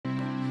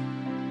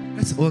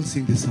Let's all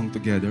sing this song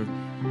together.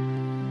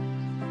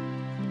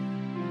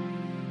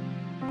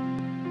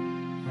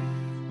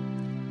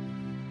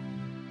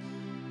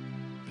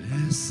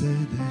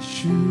 Blessed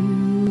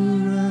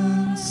assurance,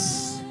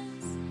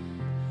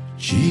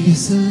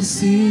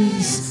 Jesus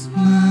is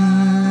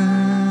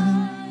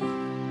mine.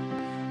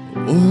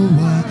 Oh,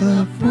 what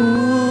a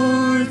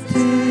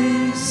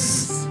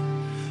foretaste,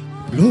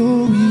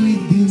 glory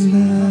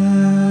delight,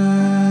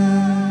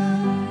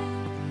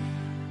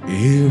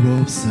 heir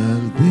of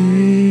salvation,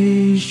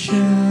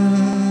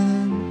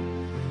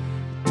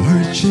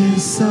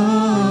 purchase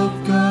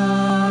of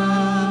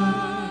God,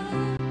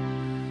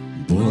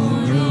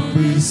 born of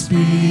His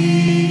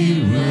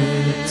Spirit,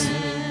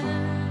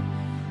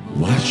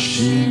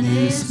 washed in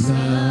His blood.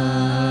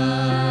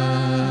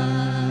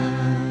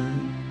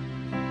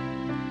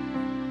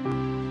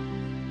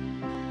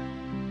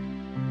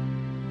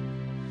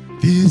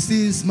 This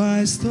is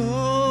my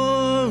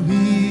story,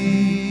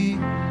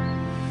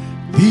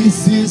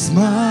 this is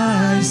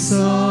my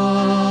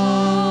song,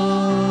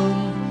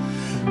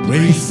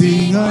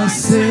 praising our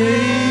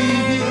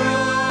Savior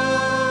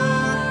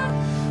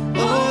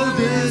all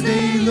the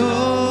day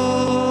long.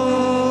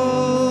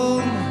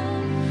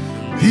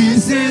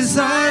 This is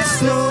our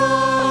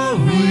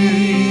story,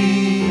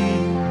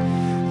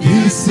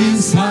 this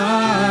is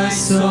my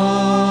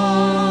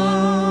song,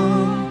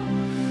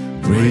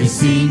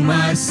 praising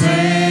my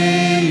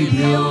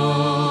Savior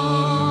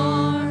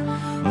all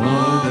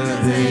the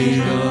day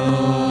long.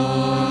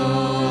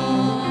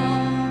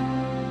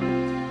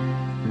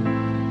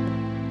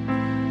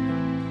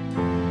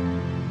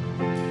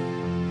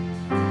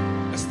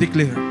 Let's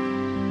declare.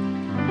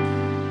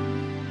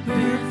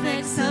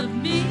 Perfect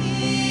submission,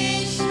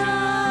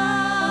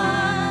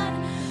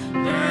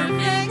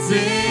 perfect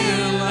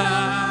delight,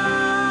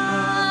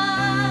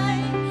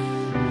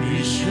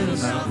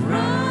 issues of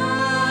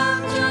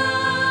rapture,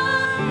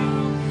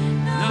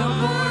 the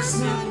voice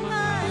of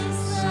my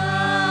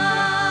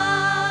sight,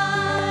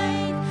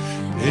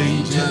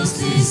 angels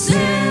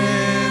descending,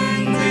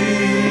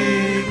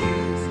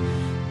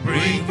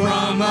 bring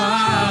from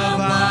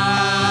above,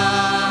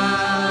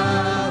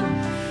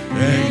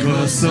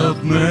 echoes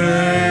of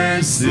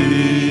mercy,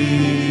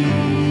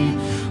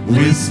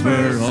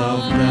 whisper of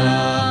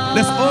love.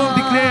 Let's all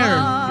declare.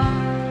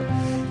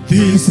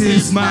 This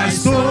is my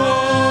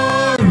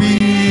story,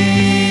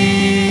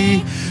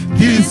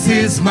 this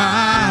is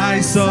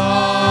my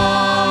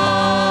song,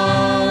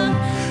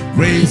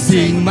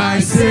 praising my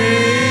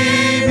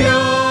Savior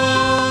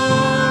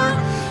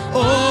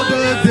all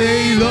the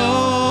day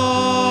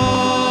long.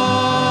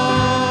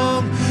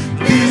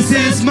 This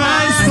is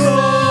my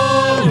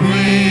story,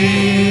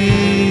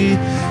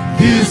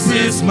 this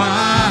is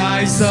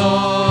my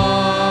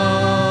song,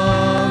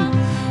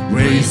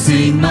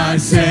 praising my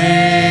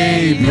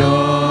Savior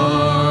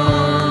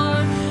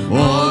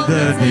all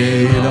the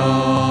day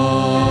long.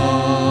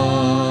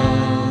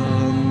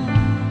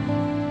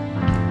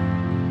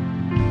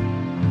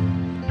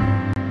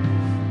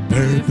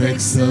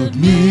 Perfect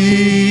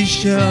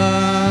submission,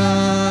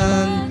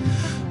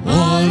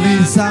 all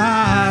is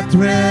at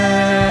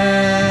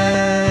rest.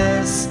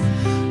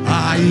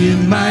 I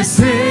in my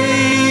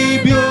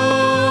Savior,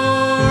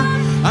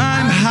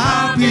 I'm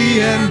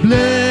happy and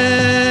blessed,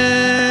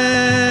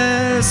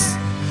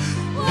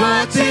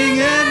 waiting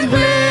and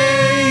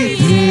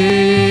waiting,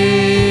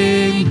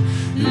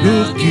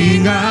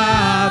 looking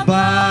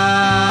above,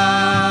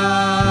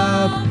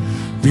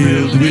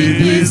 filled with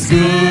His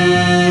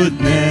goodness,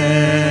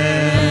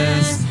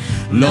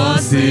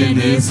 lost in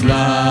His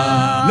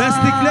love. Let's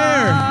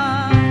declare.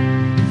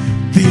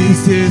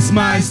 This is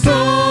my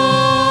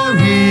story,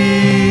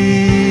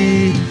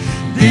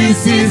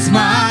 this is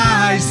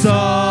my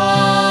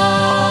song,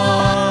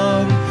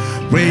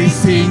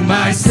 praising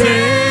my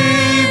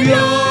Savior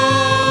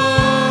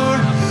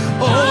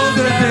all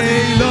the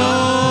day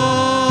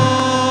long.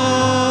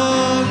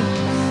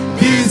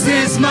 This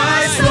is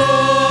my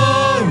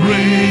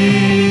story,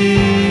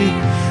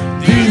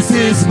 this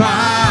is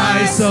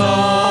my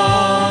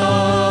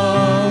song,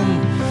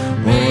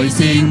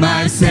 praising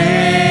my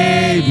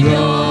Savior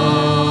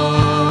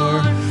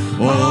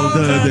all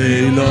the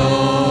day long.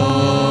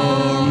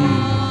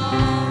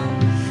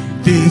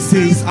 This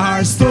is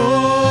our story,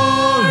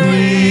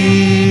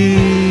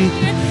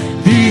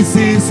 this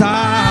is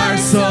our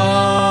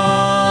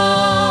song,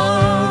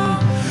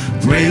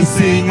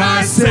 praising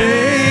our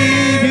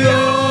Savior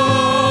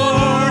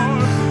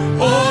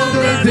all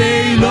the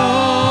day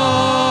long.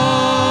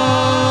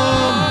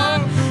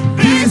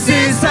 This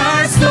is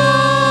our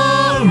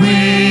story,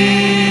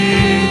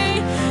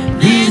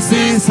 this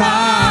is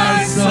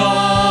our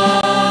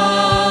song,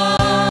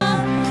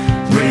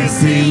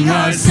 praising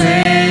our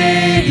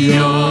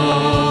Savior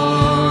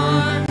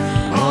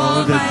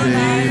all the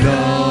day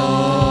long,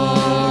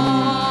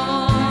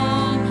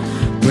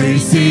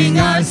 praising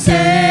our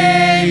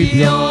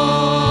Savior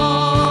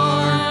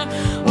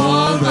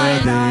all the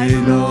day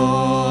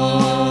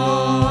long,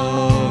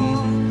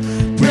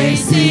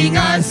 praising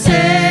our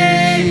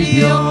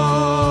Savior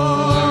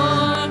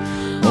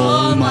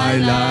all my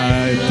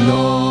life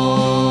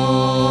long.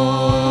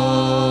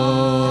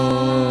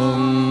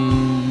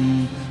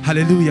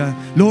 Hallelujah.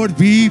 Lord,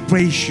 we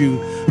praise you.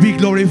 We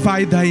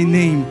glorify thy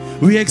name.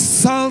 We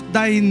exalt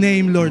thy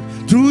name, Lord.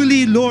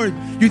 Truly, Lord,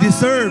 you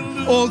deserve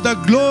all the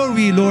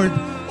glory, Lord,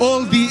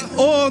 all the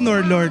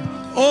honor, Lord,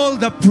 all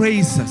the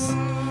praises.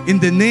 In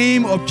the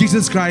name of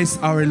Jesus Christ,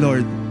 our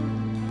Lord.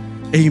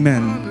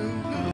 Amen.